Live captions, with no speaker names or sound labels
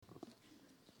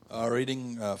Our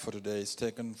reading for today is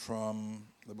taken from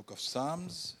the book of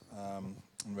Psalms. And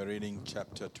we're reading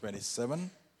chapter 27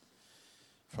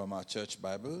 from our church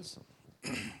Bibles.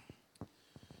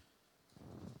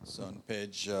 So on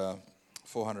page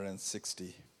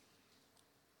 460.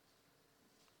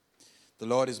 The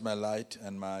Lord is my light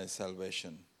and my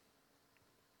salvation.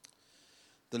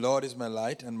 The Lord is my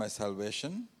light and my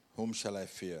salvation. Whom shall I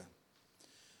fear?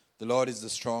 The Lord is the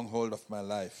stronghold of my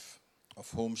life. Of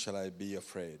whom shall I be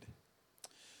afraid?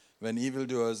 When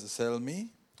evildoers assail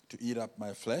me to eat up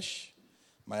my flesh,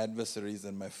 my adversaries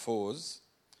and my foes,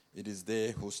 it is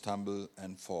they who stumble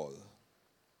and fall.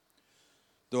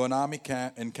 Though an army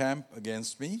encamp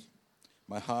against me,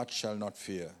 my heart shall not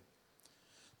fear.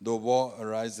 Though war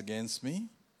arise against me,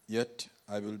 yet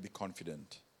I will be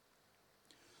confident.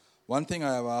 One thing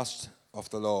I have asked of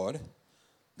the Lord,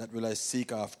 that will I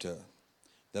seek after,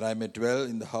 that I may dwell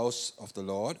in the house of the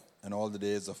Lord and all the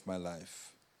days of my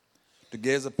life, to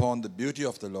gaze upon the beauty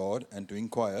of the Lord and to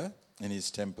inquire in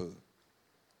his temple.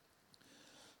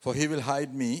 For he will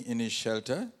hide me in his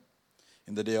shelter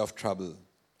in the day of trouble.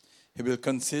 He will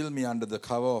conceal me under the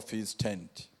cover of his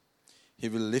tent. He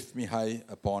will lift me high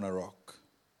upon a rock.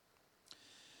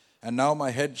 And now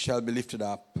my head shall be lifted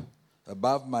up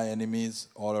above my enemies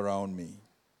all around me.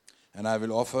 And I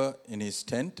will offer in his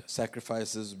tent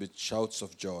sacrifices with shouts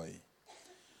of joy.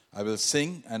 I will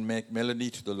sing and make melody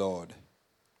to the Lord.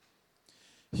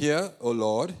 Hear, O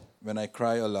Lord, when I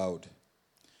cry aloud.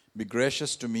 Be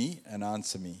gracious to me and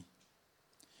answer me.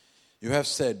 You have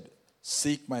said,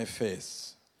 seek my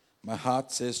face. My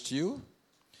heart says to you,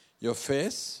 your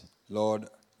face, Lord,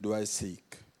 do I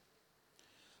seek.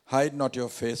 Hide not your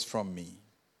face from me.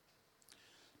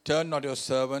 Turn not your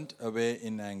servant away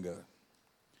in anger.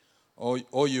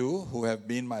 O you who have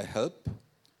been my help,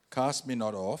 cast me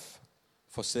not off.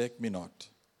 Forsake me not,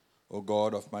 O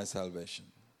God of my salvation.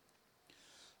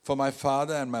 For my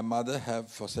father and my mother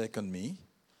have forsaken me,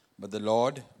 but the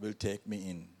Lord will take me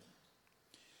in.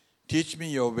 Teach me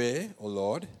your way, O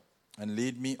Lord, and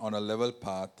lead me on a level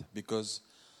path because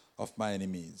of my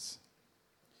enemies.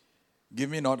 Give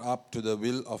me not up to the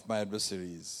will of my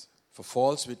adversaries, for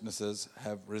false witnesses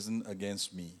have risen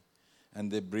against me,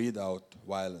 and they breathe out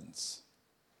violence.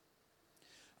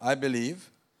 I believe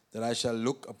that I shall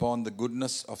look upon the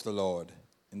goodness of the Lord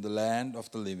in the land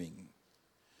of the living.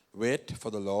 Wait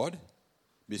for the Lord,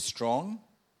 be strong,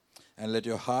 and let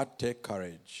your heart take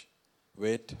courage.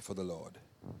 Wait for the Lord.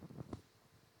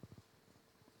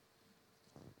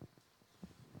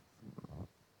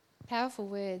 Powerful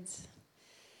words.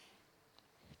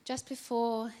 Just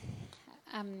before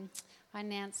I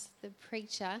announced the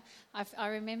preacher, I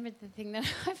remembered the thing that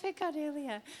I forgot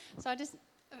earlier. So I just...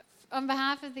 On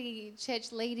behalf of the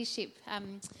church leadership,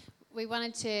 we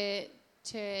wanted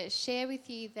to share with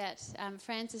you that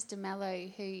Francis de Mello,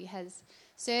 who has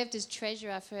served as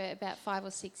treasurer for about 5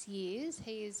 or 6 years,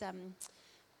 he is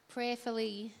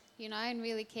prayerfully, and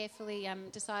really carefully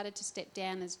decided to step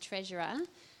down as treasurer.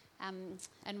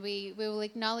 And we will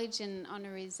acknowledge and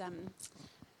honour his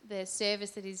the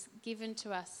service that is given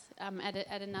to us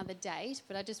at another date.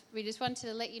 But we just wanted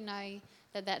to let you know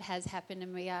that has happened,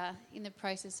 and we are in the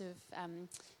process of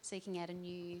seeking out a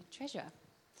new treasurer.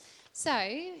 So,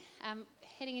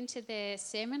 heading into the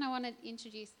sermon, I want to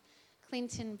introduce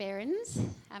Clinton Behrens,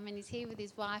 and he's here with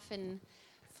his wife and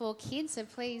 4 kids. So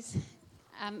please,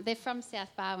 they're from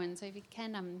South Barwon, so if you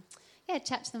can,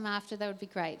 chat to them after, that would be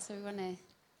great. So we want to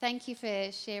thank you for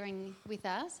sharing with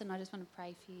us, and I just want to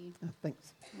pray for you.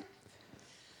 Thanks.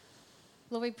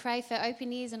 Lord, we pray for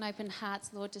open ears and open hearts,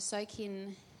 Lord, to soak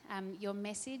in your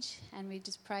message, and we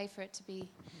just pray for it to be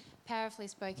powerfully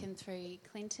spoken through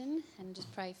Clinton, and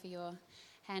just pray for your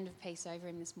hand of peace over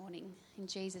him this morning. In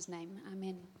Jesus' name,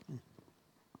 amen.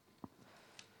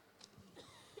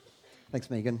 Thanks,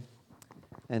 Megan.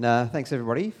 And thanks,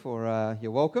 everybody, for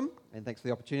your welcome, and thanks for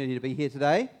the opportunity to be here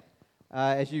today.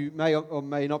 As you may or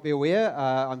may not be aware,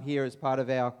 I'm here as part of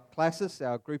our classis,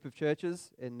 our group of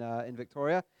churches in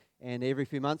Victoria, and every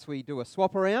few months we do a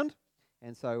swap around.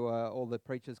 And so all the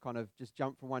preachers kind of just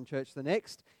jump from one church to the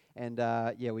next. And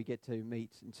we get to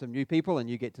meet some new people, and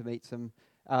you get to meet some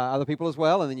other people as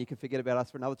well. And then you can forget about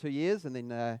us for another 2 years, and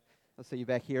then I'll see you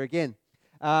back here again.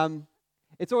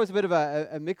 It's always a bit of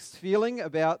a mixed feeling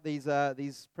about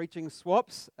these preaching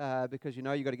swaps because you've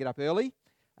got to get up early,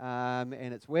 and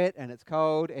it's wet and it's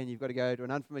cold, and you've got to go to an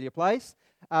unfamiliar place.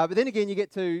 But then again, you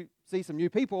get to see some new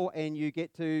people, and you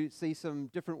get to see some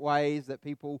different ways that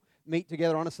people meet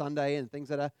together on a Sunday, and things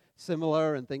that are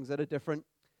similar and things that are different.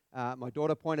 My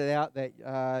daughter pointed out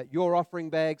that your offering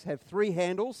bags have 3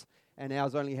 handles and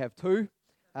ours only have 2.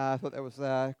 I thought that was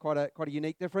quite a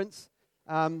unique difference.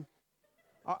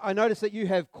 I noticed that you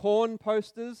have corn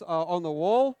posters on the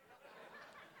wall,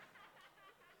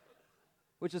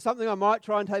 which is something I might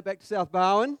try and take back to South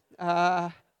Barwon,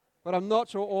 but I'm not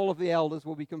sure all of the elders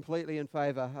will be completely in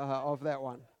favour of that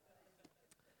one.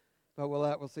 But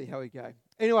we'll see how we go.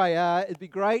 Anyway, it'd be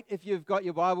great if you've got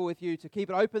your Bible with you to keep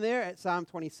it open there at Psalm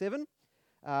 27.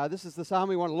 This is the psalm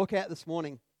we want to look at this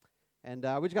morning. And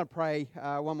we're just going to pray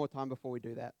one more time before we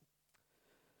do that.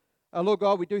 Lord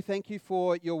God, we do thank you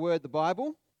for your word, the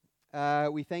Bible.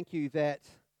 We thank you that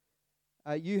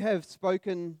you have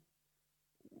spoken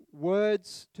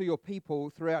words to your people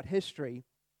throughout history,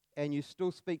 and you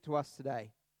still speak to us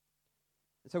today.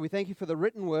 And so we thank you for the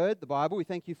written word, the Bible. We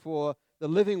thank you for the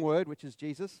living word, which is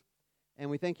Jesus. And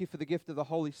we thank you for the gift of the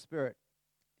Holy Spirit,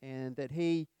 and that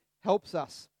he helps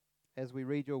us as we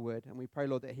read your word. And we pray,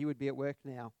 Lord, that he would be at work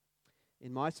now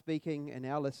in my speaking and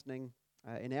our listening,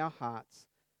 in our hearts,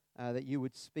 that you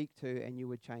would speak to and you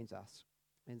would change us.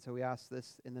 And so we ask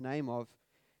this in the name of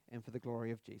and for the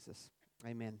glory of Jesus.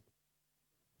 Amen.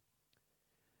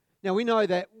 Now we know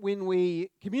that when we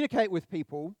communicate with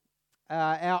people,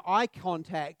 our eye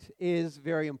contact is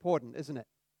very important, isn't it?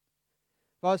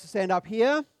 If I was to stand up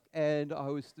here and I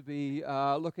was to be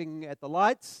looking at the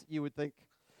lights, you would think,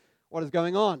 what is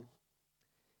going on?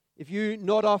 If you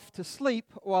nod off to sleep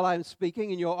while I'm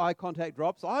speaking and your eye contact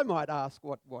drops, I might ask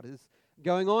what is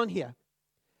going on here.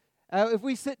 If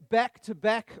we sit back to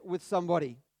back with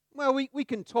somebody, well, we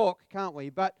can talk, can't we?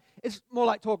 But it's more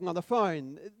like talking on the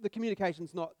phone. The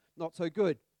communication's not so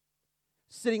good.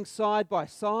 Sitting side by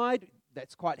side,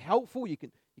 that's quite helpful. You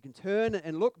can turn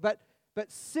and look, but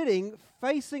sitting,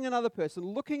 facing another person,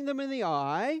 looking them in the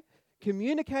eye,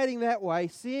 communicating that way,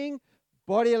 seeing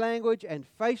body language and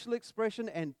facial expression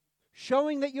and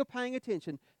showing that you're paying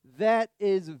attention, that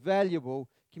is valuable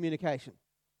communication.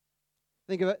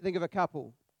 Think of a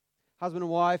couple, husband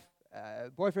and wife,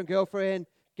 boyfriend, girlfriend,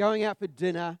 going out for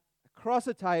dinner, across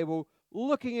a table,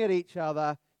 looking at each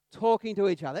other, talking to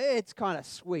each other. It's kind of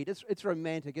sweet. It's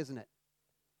romantic, isn't it?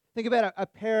 Think about a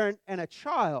parent and a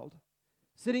child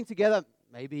sitting together,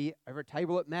 maybe over a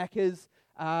table at Macca's,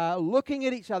 looking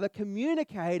at each other,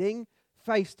 communicating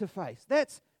face to face.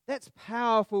 That's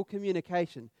powerful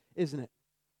communication, isn't it?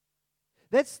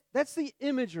 That's the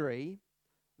imagery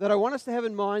that I want us to have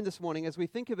in mind this morning as we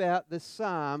think about this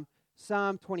Psalm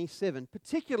 27,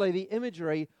 particularly the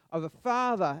imagery of a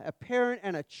father, a parent,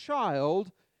 and a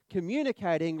child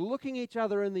communicating, looking each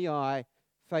other in the eye,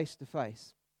 face to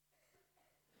face.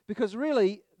 Because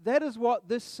really, that is what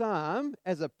this psalm,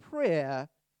 as a prayer,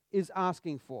 is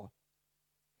asking for.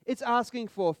 It's asking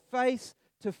for face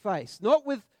to face, not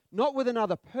with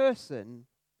another person,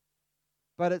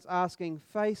 but it's asking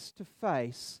face to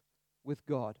face with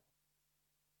God.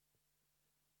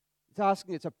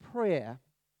 It's a prayer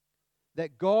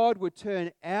that God would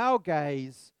turn our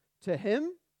gaze to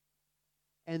him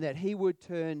and that he would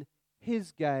turn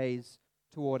his gaze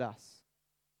toward us.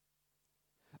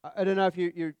 I don't know if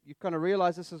you kind of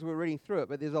realize this as we're reading through it,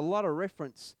 but there's a lot of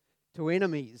reference to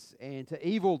enemies and to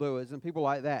evildoers and people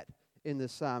like that in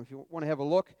this psalm. If you want to have a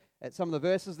look at some of the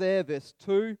verses there, verse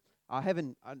 2, I have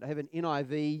an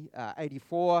NIV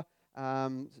 84.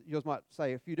 Yours might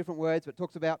say a few different words, but it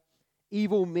talks about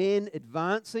evil men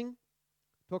advancing,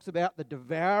 talks about the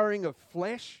devouring of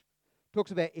flesh,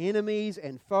 talks about enemies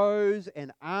and foes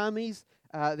and armies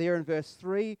there in verse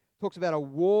 3, talks about a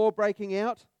war breaking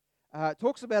out,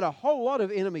 talks about a whole lot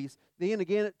of enemies. Then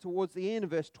again, towards the end of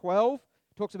verse 12,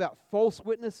 talks about false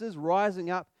witnesses rising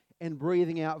up and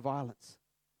breathing out violence.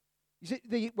 You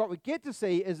see, what we get to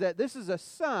see is that this is a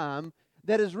psalm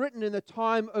that is written in the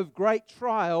time of great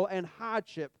trial and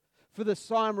hardship for the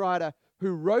psalm writer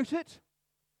who wrote it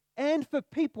and for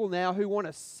people now who want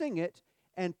to sing it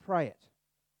and pray it.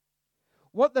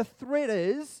 What the threat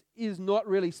is not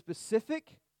really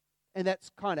specific, and that's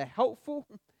kind of helpful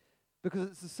because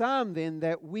it's a psalm then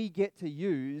that we get to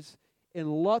use in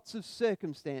lots of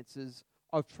circumstances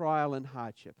of trial and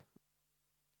hardship.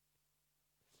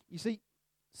 You see,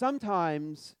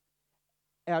 sometimes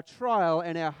our trial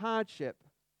and our hardship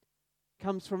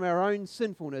comes from our own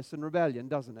sinfulness and rebellion,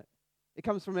 doesn't it? It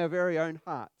comes from our very own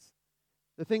hearts.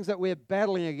 The things that we're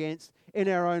battling against in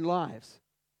our own lives.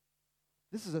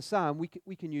 This is a psalm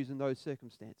we can use in those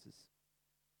circumstances.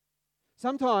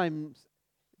 Sometimes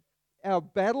our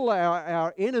battle,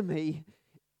 our enemy,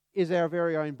 is our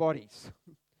very own bodies.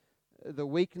 The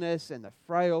weakness and the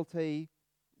frailty.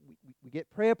 We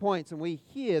get prayer points and we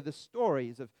hear the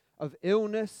stories of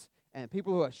illness and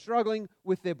people who are struggling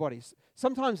with their bodies.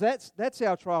 Sometimes that's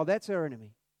our trial, that's our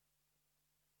enemy.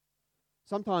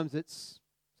 Sometimes it's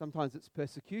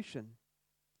persecution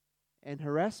and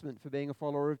harassment for being a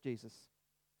follower of Jesus.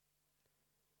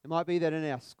 It might be that in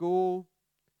our school,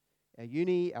 our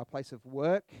uni, our place of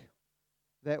work,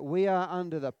 that we are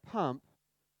under the pump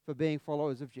for being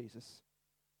followers of Jesus.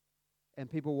 And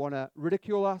people want to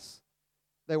ridicule us.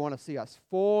 They want to see us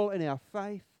fall in our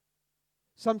faith.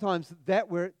 Sometimes that's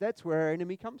where our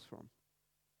enemy comes from.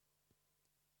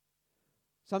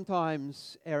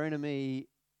 Sometimes our enemy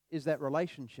is that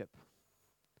relationship,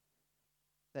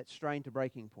 that strain to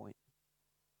breaking point.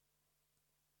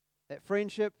 That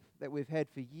friendship that we've had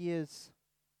for years,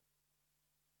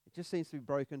 it just seems to be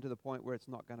broken to the point where it's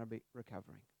not going to be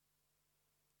recovering.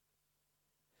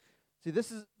 See,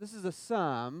 this is a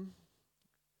psalm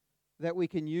that we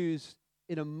can use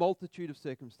in a multitude of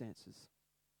circumstances.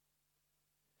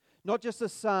 Not just a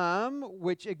psalm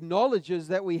which acknowledges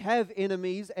that we have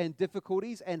enemies and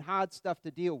difficulties and hard stuff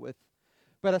to deal with,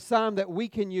 but a psalm that we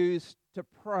can use to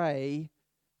pray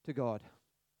to God.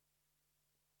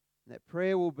 And that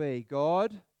prayer will be,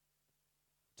 God,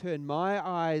 turn my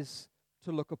eyes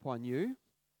to look upon you,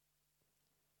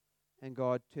 and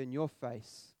God, turn your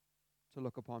face to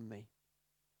look upon me.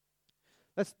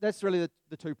 That's really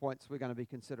the 2 points we're going to be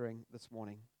considering this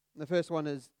morning. And the first one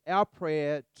is our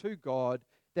prayer to God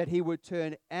that He would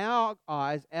turn our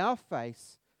eyes, our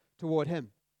face, toward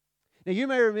Him. Now, you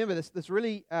may remember this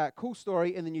really cool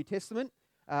story in the New Testament.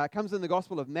 Comes in the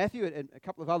Gospel of Matthew and a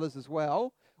couple of others as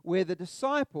well, where the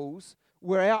disciples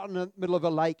were out in the middle of a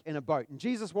lake in a boat, and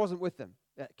Jesus wasn't with them.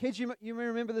 Kids, you may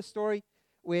remember this story,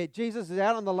 where Jesus is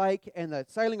out on the lake, and they're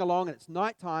sailing along, and it's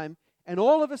nighttime, and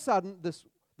all of a sudden,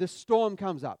 this storm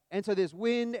comes up. And so there's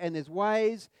wind, and there's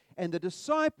waves, and the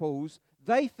disciples,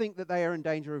 they think that they are in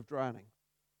danger of drowning.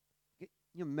 Can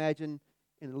you imagine,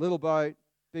 in a little boat,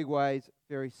 big waves,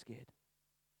 very scared.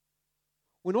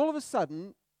 When all of a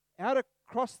sudden, out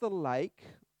across the lake,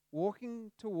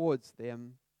 walking towards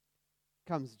them,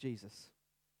 comes Jesus.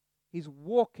 He's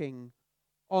walking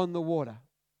on the water.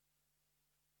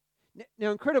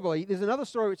 Now, incredibly, there's another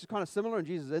story which is kind of similar, and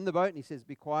Jesus is in the boat, and He says,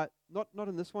 be quiet. Not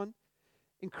in this one.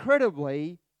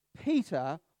 Incredibly,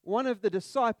 Peter, one of the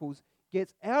disciples,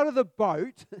 gets out of the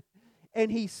boat, and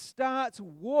he starts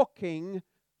walking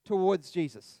towards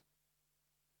Jesus.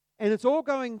 And it's all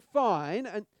going fine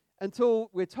until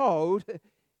we're told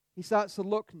he starts to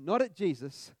look not at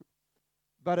Jesus,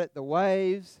 but at the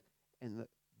waves and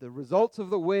the results of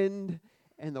the wind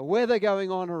and the weather going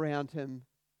on around him,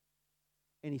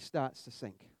 and he starts to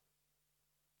sink.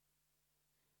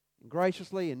 And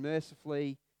graciously and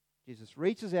mercifully, Jesus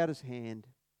reaches out His hand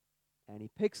and He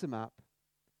picks him up,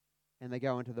 and they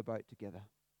go into the boat together.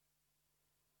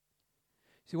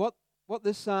 See, what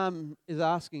this psalm is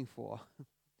asking for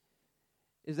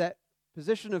is that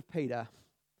position of Peter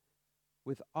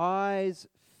with eyes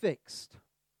fixed,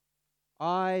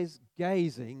 eyes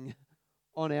gazing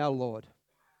on our Lord.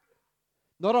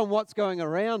 Not on what's going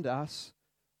around us,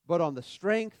 but on the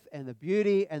strength and the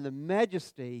beauty and the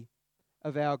majesty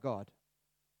of our God.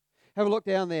 Have a look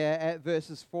down there at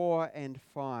verses 4 and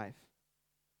 5.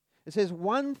 It says,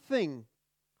 one thing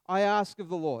I ask of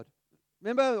the Lord.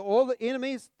 Remember all the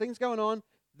enemies, things going on.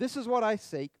 This is what I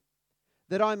seek,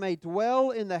 that I may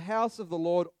dwell in the house of the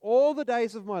Lord all the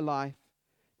days of my life,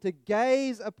 to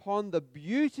gaze upon the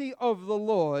beauty of the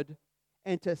Lord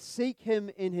and to seek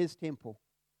Him in His temple.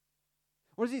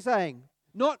 What is He saying?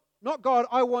 Not God,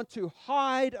 I want to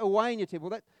hide away in your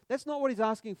temple. That's not what He's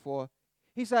asking for.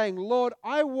 He's saying, Lord,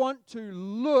 I want to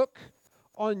look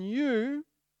on you.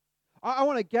 I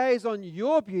want to gaze on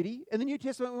your beauty. In the New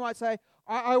Testament, we might say,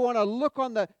 I want to look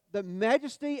on the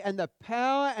majesty and the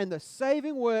power and the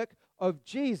saving work of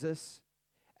Jesus,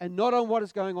 and not on what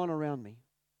is going on around me.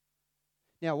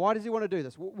 Now, why does He want to do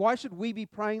this? Why should we be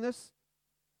praying this?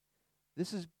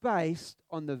 This is based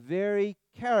on the very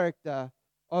character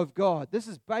of God. This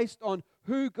is based on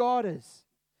who God is.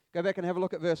 Go back and have a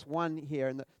look at verse 1 here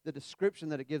and the description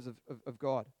that it gives of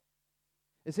God.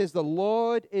 It says, the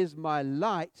Lord is my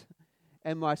light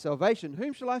and my salvation.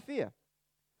 Whom shall I fear?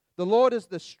 The Lord is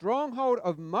the stronghold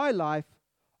of my life.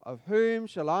 Of whom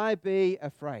shall I be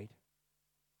afraid?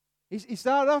 He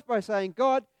started off by saying,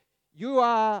 God, you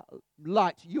are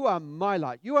light. You are my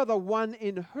light. You are the one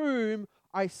in whom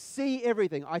I see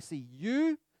everything. I see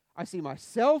you. I see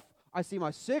myself. I see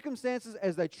my circumstances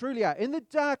as they truly are. In the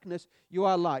darkness, you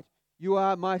are light. You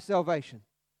are my salvation.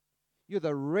 You're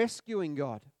the rescuing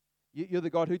God. You're the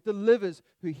God who delivers,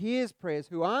 who hears prayers,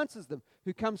 who answers them,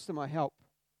 who comes to my help.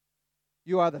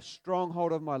 You are the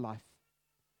stronghold of my life.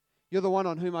 You're the one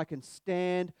on whom I can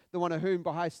stand, the one on whom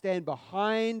I stand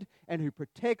behind, and who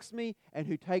protects me and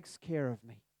who takes care of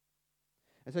me.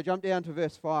 And so jump down to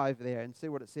verse 5 there and see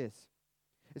what it says.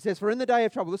 It says, "For in the day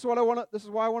of trouble," this is why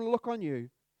I want to look on you.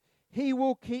 "He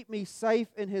will keep me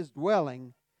safe in his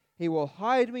dwelling. He will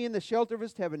hide me in the shelter of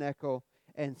his tabernacle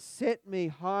and set me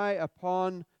high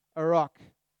upon a rock."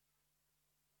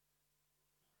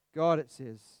 God, it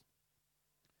says,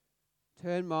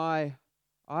 turn my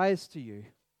eyes to you,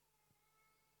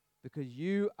 because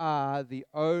you are the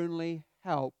only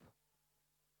help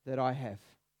that I have.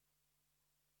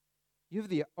 You're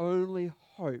the only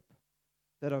hope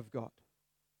that I've got.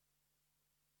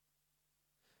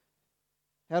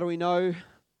 How do we know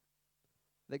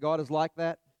that God is like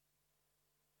that?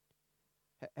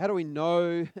 How do we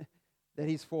know that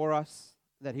He's for us,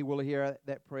 that He will hear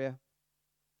that prayer?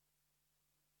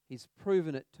 He's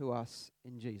proven it to us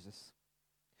in Jesus.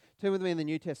 Turn with me in the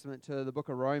New Testament to the book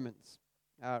of Romans,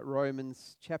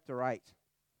 Romans chapter 8,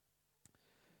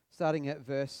 starting at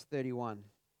verse 31.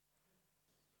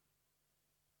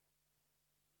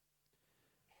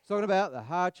 It's talking about the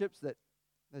hardships, the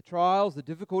trials, the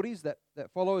difficulties that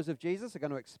followers of Jesus are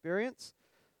going to experience.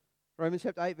 Romans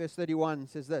chapter 8, verse 31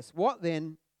 says this: "What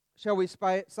then shall we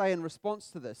say in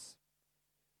response to this?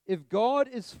 If God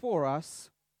is for us,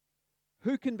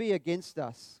 who can be against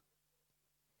us?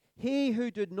 He who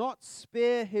did not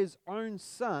spare his own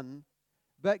Son,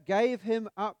 but gave him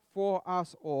up for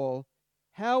us all,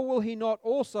 how will he not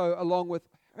also, along with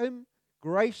him,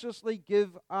 graciously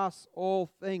give us all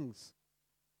things?"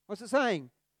 What's it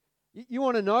saying? You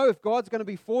want to know if God's going to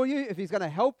be for you, if He's going to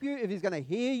help you, if He's going to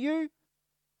hear you?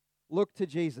 Look to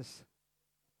Jesus.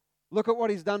 Look at what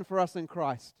He's done for us in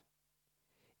Christ.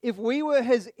 If we were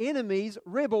His enemies,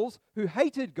 rebels who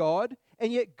hated God,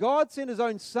 and yet God sent His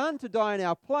own Son to die in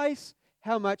our place,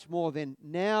 how much more then,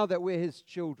 now that we're His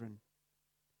children,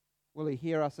 will He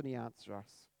hear us and He answer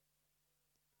us?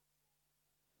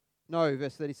 No,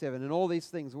 verse 37, "In all these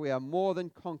things we are more than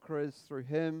conquerors through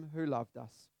Him who loved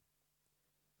us.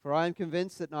 For I am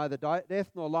convinced that neither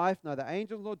death nor life, neither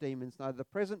angels nor demons, neither the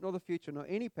present nor the future, nor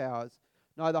any powers,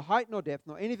 neither height nor depth,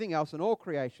 nor anything else in all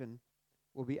creation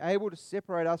will be able to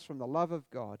separate us from the love of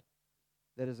God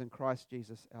that is in Christ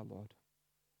Jesus our Lord."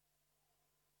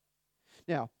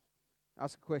 Now,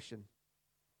 ask a question.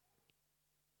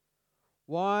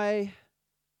 Why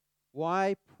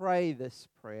pray this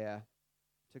prayer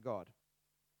to God?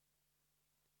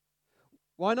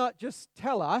 Why not just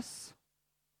tell us,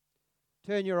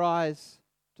 turn your eyes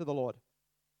to the Lord,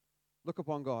 look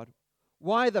upon God?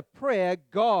 Why the prayer,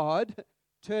 "God,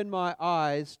 turn my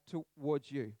eyes towards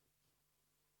you"?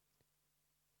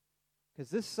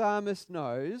 Because this psalmist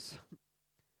knows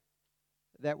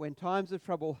that when times of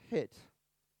trouble hit,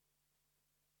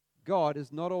 God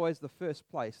is not always the first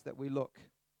place that we look,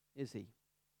 is He?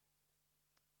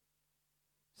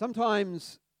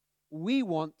 Sometimes we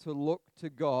want to look to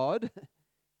God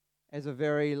as a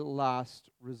very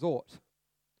last resort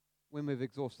when we've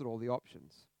exhausted all the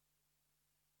options.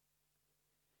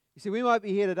 You see, we might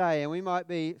be here today and we might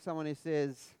be someone who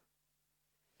says,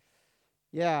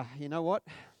 "Yeah, you know what?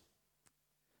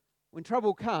 When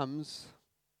trouble comes,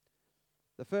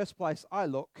 the first place I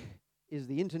look is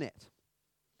the internet.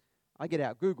 I get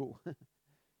out Google.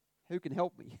 Who can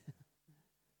help me?"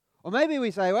 Or maybe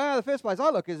we say, "Well, the first place I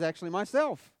look is actually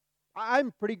myself.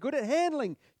 I'm pretty good at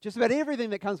handling just about everything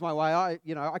that comes my way.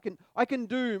 I can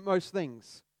do most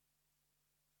things."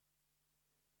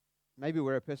 Maybe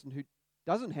we're a person who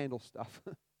doesn't handle stuff.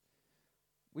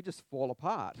 We just fall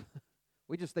apart.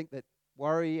 We just think that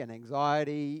worry and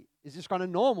anxiety is just kind of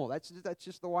normal. That's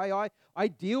just the way I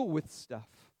deal with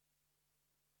stuff.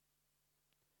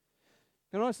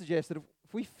 Can I suggest that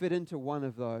if we fit into one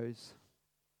of those,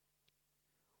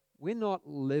 we're not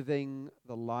living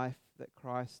the life that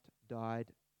Christ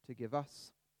died to give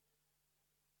us?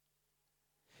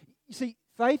 You see,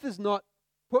 faith is not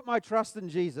put my trust in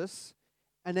Jesus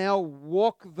and now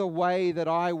walk the way that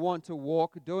I want to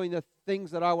walk, doing the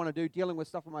things that I want to do, dealing with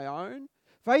stuff on my own.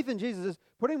 Faith in Jesus is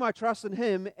putting my trust in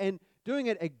Him and doing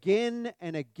it again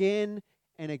and again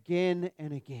and again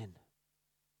and again.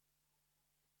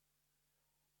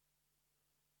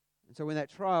 And so when that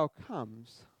trial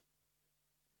comes,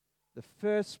 the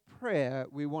first prayer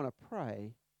we want to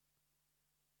pray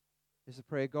is the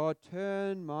prayer, "God,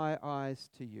 turn my eyes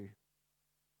to you.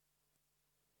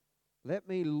 Let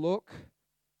me look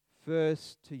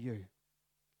first to you,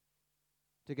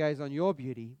 to gaze on your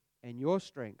beauty and your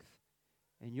strength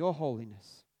and your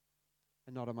holiness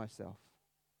and not on myself."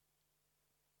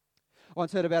 I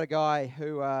once heard about a guy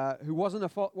who wasn't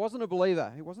a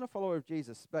believer. He wasn't a follower of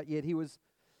Jesus, but yet he was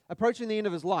approaching the end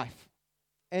of his life.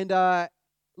 And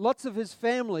lots of his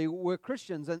family were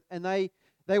Christians, and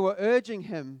they were urging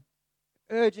him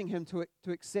to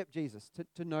accept Jesus,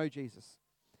 to know Jesus.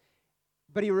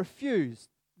 But he refused.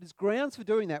 His grounds for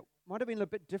doing that might have been a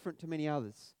bit different to many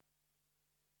others.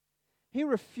 He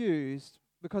refused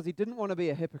because he didn't want to be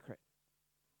a hypocrite.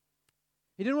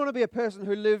 He didn't want to be a person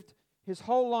who lived his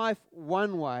whole life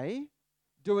one way,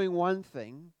 doing one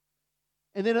thing,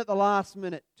 and then at the last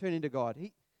minute turning to God.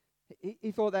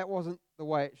 He thought that wasn't the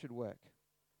way it should work.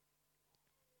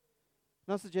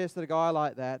 And I suggest that a guy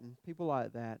like that and people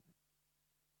like that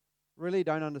really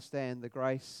don't understand the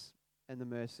grace and the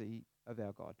mercy of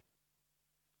our God.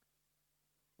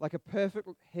 Like a perfect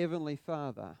heavenly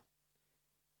Father,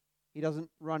 he doesn't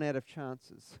run out of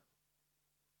chances.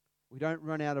 We don't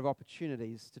run out of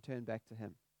opportunities to turn back to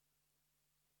him.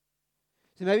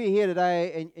 So maybe you're here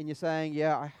today and you're saying,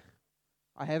 yeah,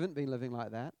 I haven't been living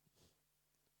like that.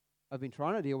 I've been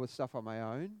trying to deal with stuff on my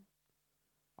own.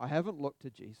 I haven't looked to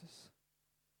Jesus.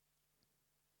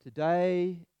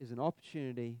 Today is an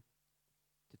opportunity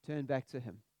to turn back to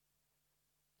him.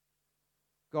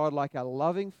 God, like a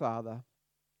loving Father,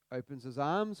 opens his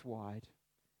arms wide,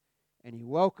 and he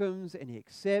welcomes and he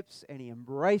accepts and he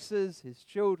embraces his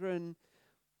children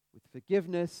with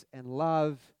forgiveness and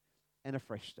love and a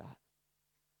fresh start.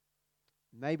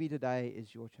 Maybe today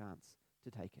is your chance to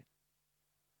take it.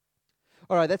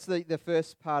 All right, that's the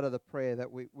first part of the prayer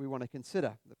that we want to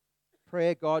consider. The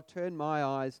prayer, God, turn my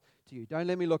eyes to you. Don't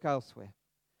let me look elsewhere.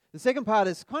 The second part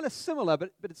is kind of similar,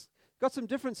 but it's got some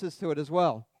differences to it as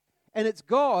well. And it's,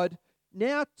 God,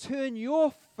 now turn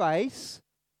your face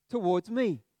towards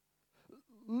me.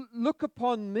 Look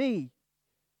upon me.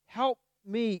 Help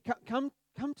me. Come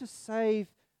to save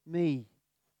me,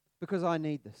 because I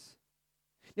need this.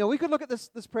 Now, we could look at this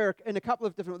prayer in a couple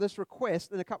of different, this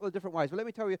request in a couple of different ways. But let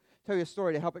me tell you a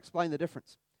story to help explain the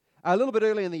difference. A little bit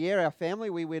early in the year, our family,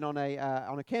 we went on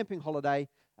a camping holiday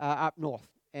up north.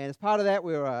 And as part of that,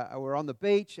 we were on the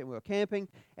beach and we were camping.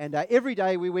 And every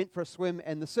day we went for a swim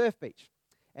in the surf beach.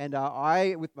 And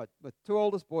I, with my two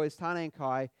oldest boys, Tane and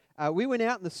Kai, we went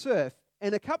out in the surf.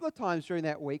 And a couple of times during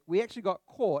that week, we actually got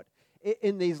caught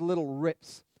in these little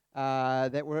rips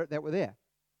that were there.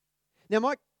 Now,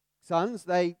 my sons,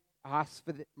 they asked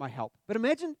for my help. But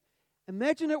imagine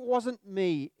it wasn't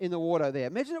me in the water there.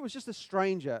 Imagine it was just a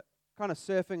stranger kind of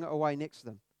surfing away next to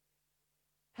them.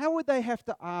 How would they have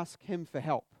to ask him for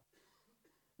help?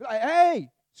 Like, hey,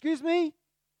 excuse me,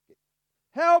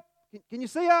 help, can you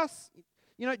see us?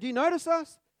 Do you notice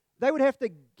us? They would have to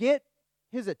get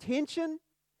his attention,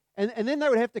 and then they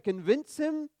would have to convince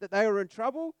him that they were in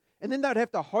trouble, and then they would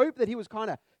have to hope that he was kind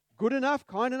of good enough,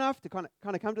 kind enough to kind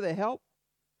of come to their help.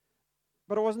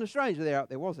 But it wasn't a stranger there out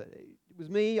there, was it? It was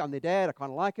me. I'm their dad. I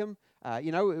kind of like him.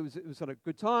 It was sort of a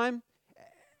good time.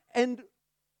 And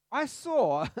I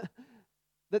saw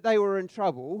that they were in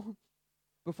trouble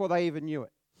before they even knew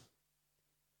it.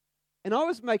 And I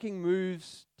was making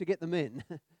moves to get them in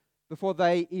before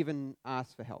they even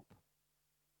asked for help.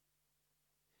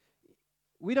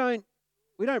 We don't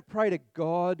pray to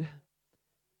God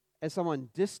as someone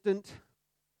distant,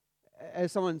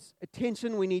 as someone's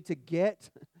attention we need to get,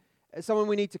 as someone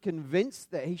we need to convince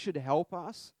that he should help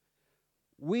us.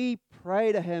 We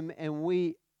pray to him and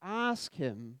we ask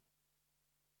him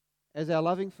as our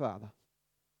loving Father,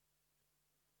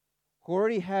 who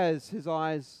already has his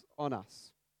eyes on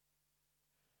us,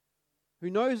 who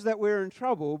knows that we're in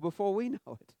trouble before we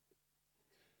know it,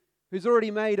 who's already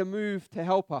made a move to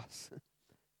help us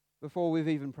before we've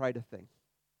even prayed a thing.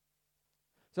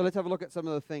 So let's have a look at some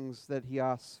of the things that he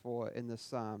asks for in this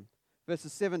psalm.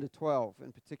 Verses 7 to 12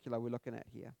 in particular we're looking at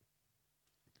here.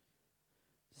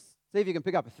 Just see if you can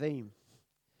pick up a theme.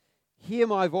 Hear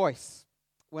my voice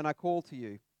when I call to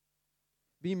you.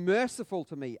 Be merciful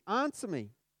to me. Answer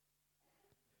me.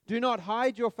 Do not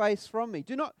hide your face from me.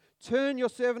 Do not turn your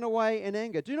servant away in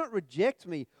anger. Do not reject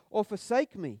me or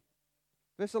forsake me.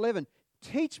 Verse 11.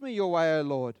 Teach me your way, O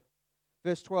Lord.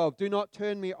 Verse 12. Do not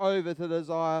turn me over to the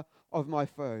desire of my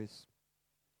foes.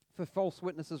 For false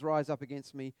witnesses rise up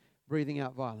against me, breathing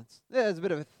out violence. There's a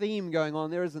bit of a theme going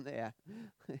on there, isn't there?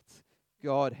 It's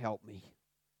God help me.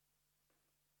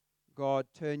 God,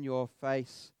 turn your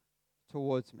face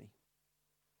towards me.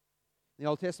 In the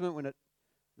Old Testament, when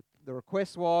the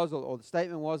request was, or the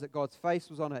statement was that God's face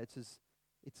was on it,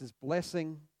 it's his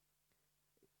blessing,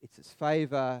 it's his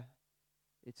favor,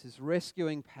 it's his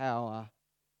rescuing power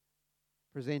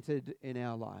presented in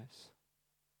our lives.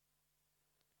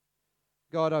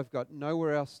 God, I've got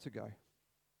nowhere else to go.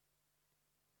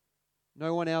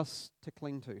 No one else to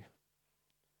cling to.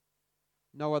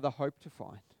 No other hope to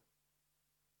find.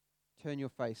 Turn your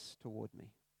face toward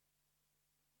me.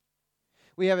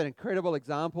 We have an incredible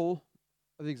example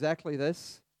of exactly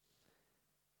this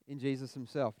in Jesus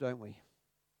himself, don't we?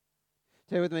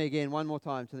 Turn with me again one more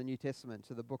time to the New Testament,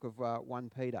 to the book of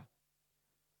 1 Peter.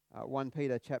 1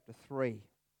 Peter chapter 3,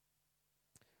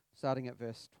 starting at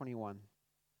verse 21.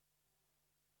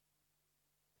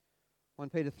 1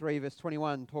 Peter 3 verse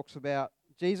 21 talks about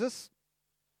Jesus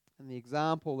and the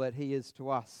example that he is to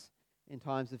us in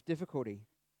times of difficulty.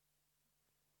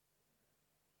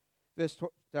 We'll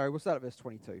start at verse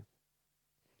 22.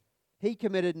 He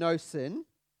committed no sin,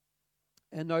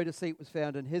 and no deceit was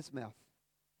found in his mouth.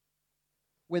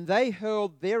 When they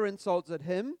hurled their insults at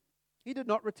him, he did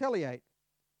not retaliate.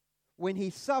 When he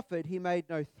suffered, he made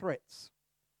no threats.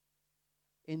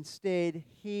 Instead,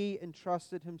 he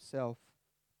entrusted himself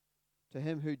to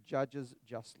him who judges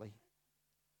justly.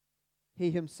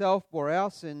 He himself bore our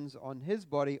sins on his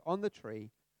body on the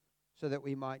tree, so that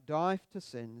we might die to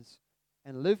sins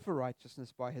and live for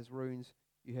righteousness. By his wounds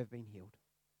you have been healed.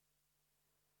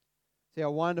 See, our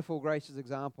wonderful, gracious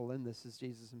example in this is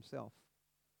Jesus himself.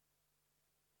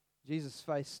 Jesus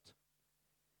faced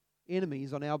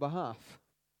enemies on our behalf.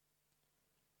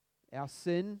 Our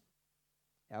sin,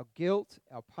 our guilt,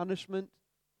 our punishment,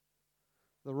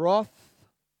 the wrath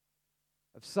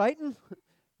of Satan,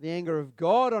 the anger of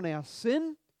God on our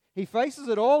sin. He faces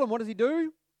it all, and what does he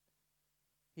do?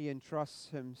 He entrusts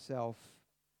himself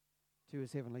to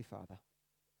his heavenly Father.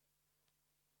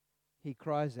 He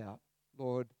cries out,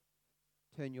 Lord,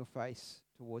 turn your face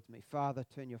towards me. Father,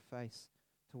 turn your face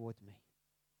towards me.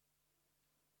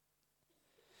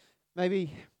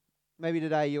 Maybe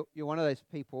today you're one of those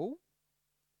people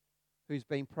who's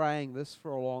been praying this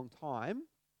for a long time,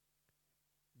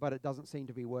 but it doesn't seem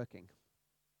to be working.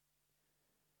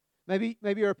 Maybe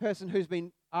you're a person who's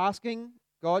been asking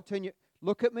God,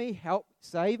 look at me, help,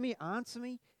 save me, answer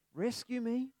me, rescue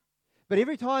me. But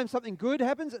every time something good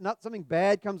happens, something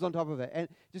bad comes on top of it. And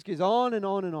it just goes on and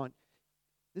on and on.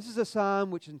 This is a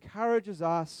psalm which encourages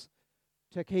us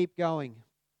to keep going,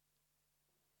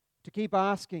 to keep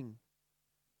asking,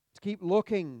 to keep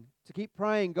looking, to keep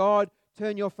praying. God,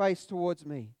 turn your face towards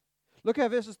me. Look how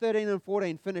verses 13 and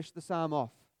 14 finish the psalm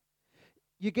off.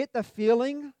 You get the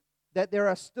feeling that there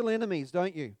are still enemies,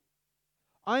 don't you?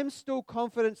 I'm still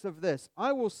confident of this.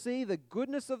 I will see the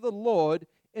goodness of the Lord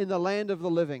in the land of the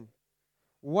living.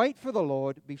 Wait for the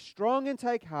Lord, be strong and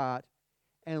take heart,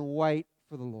 and wait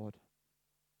for the Lord.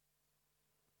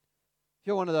 If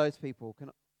you're one of those people,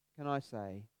 can I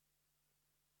say,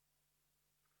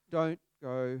 don't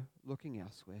go looking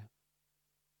elsewhere.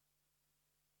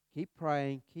 Keep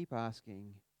praying, keep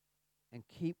asking, and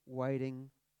keep waiting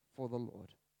for the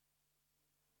Lord.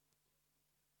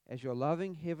 As your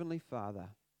loving Heavenly Father,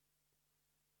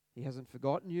 He hasn't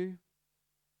forgotten you.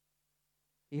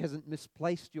 He hasn't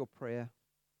misplaced your prayer.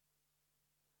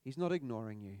 He's not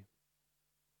ignoring you.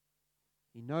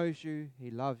 He knows you.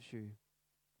 He loves you.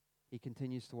 He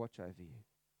continues to watch over you.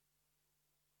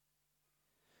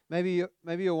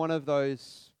 Maybe you're one of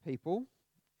those people,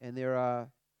 and there are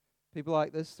people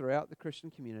like this throughout the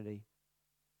Christian community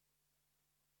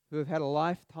who have had a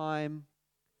lifetime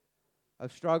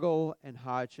of struggle and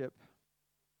hardship,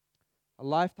 a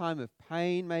lifetime of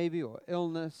pain maybe, or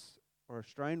illness, or a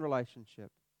strained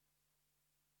relationship,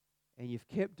 and you've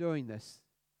kept doing this.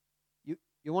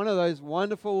 You're one of those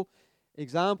wonderful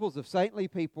examples of saintly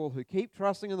people who keep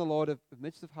trusting in the Lord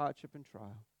amidst of hardship and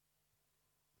trial.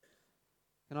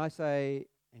 Can I say,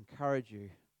 encourage you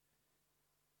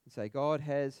and say, God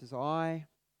has His eye,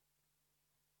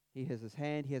 He has His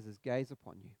hand, He has His gaze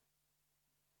upon you.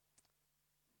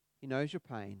 He knows your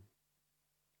pain,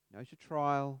 He knows your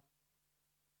trial,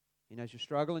 He knows your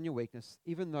struggle and your weakness,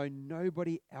 even though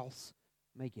nobody else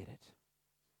may get it.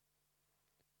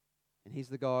 And He's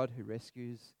the God who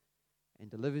rescues and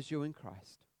delivers you in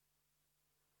Christ,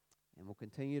 and will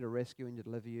continue to rescue and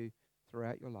deliver you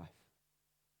throughout your life.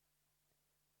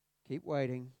 Keep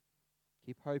waiting,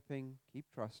 keep hoping, keep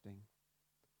trusting,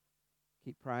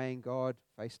 keep praying, God,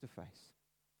 face to face.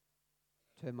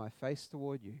 Turn my face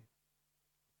toward you.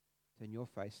 Turn your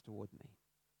face toward me.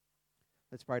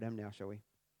 Let's pray to Him now, shall we?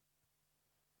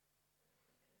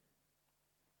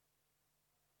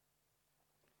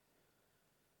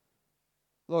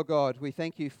 Lord God, we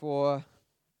thank you for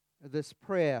this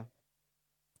prayer,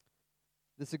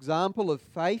 this example of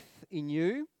faith in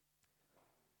you,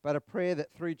 but a prayer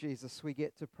that through Jesus we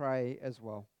get to pray as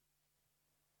well.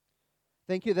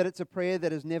 Thank you that it's a prayer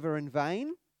that is never in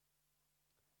vain,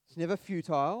 it's never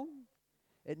futile,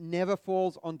 it never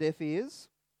falls on deaf ears,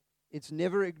 it's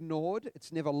never ignored,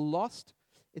 it's never lost,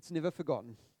 it's never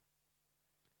forgotten.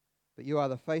 But you are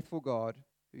the faithful God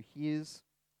who hears,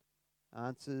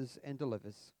 answers, and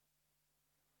delivers.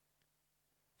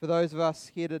 For those of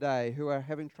us here today who are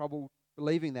having trouble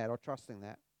believing that or trusting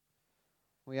that,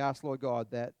 We ask, Lord God,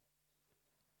 that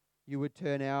you would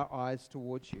turn our eyes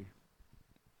towards you.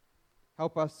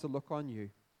 Help us to look on you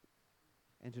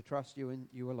and to trust you and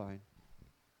you alone.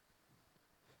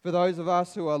 For those of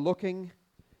us who are looking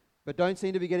but don't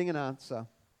seem to be getting an answer,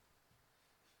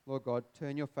 Lord God,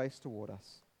 turn your face toward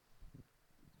us.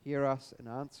 Hear us and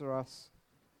answer us.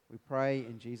 We pray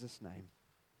in Jesus' name.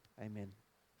 Amen.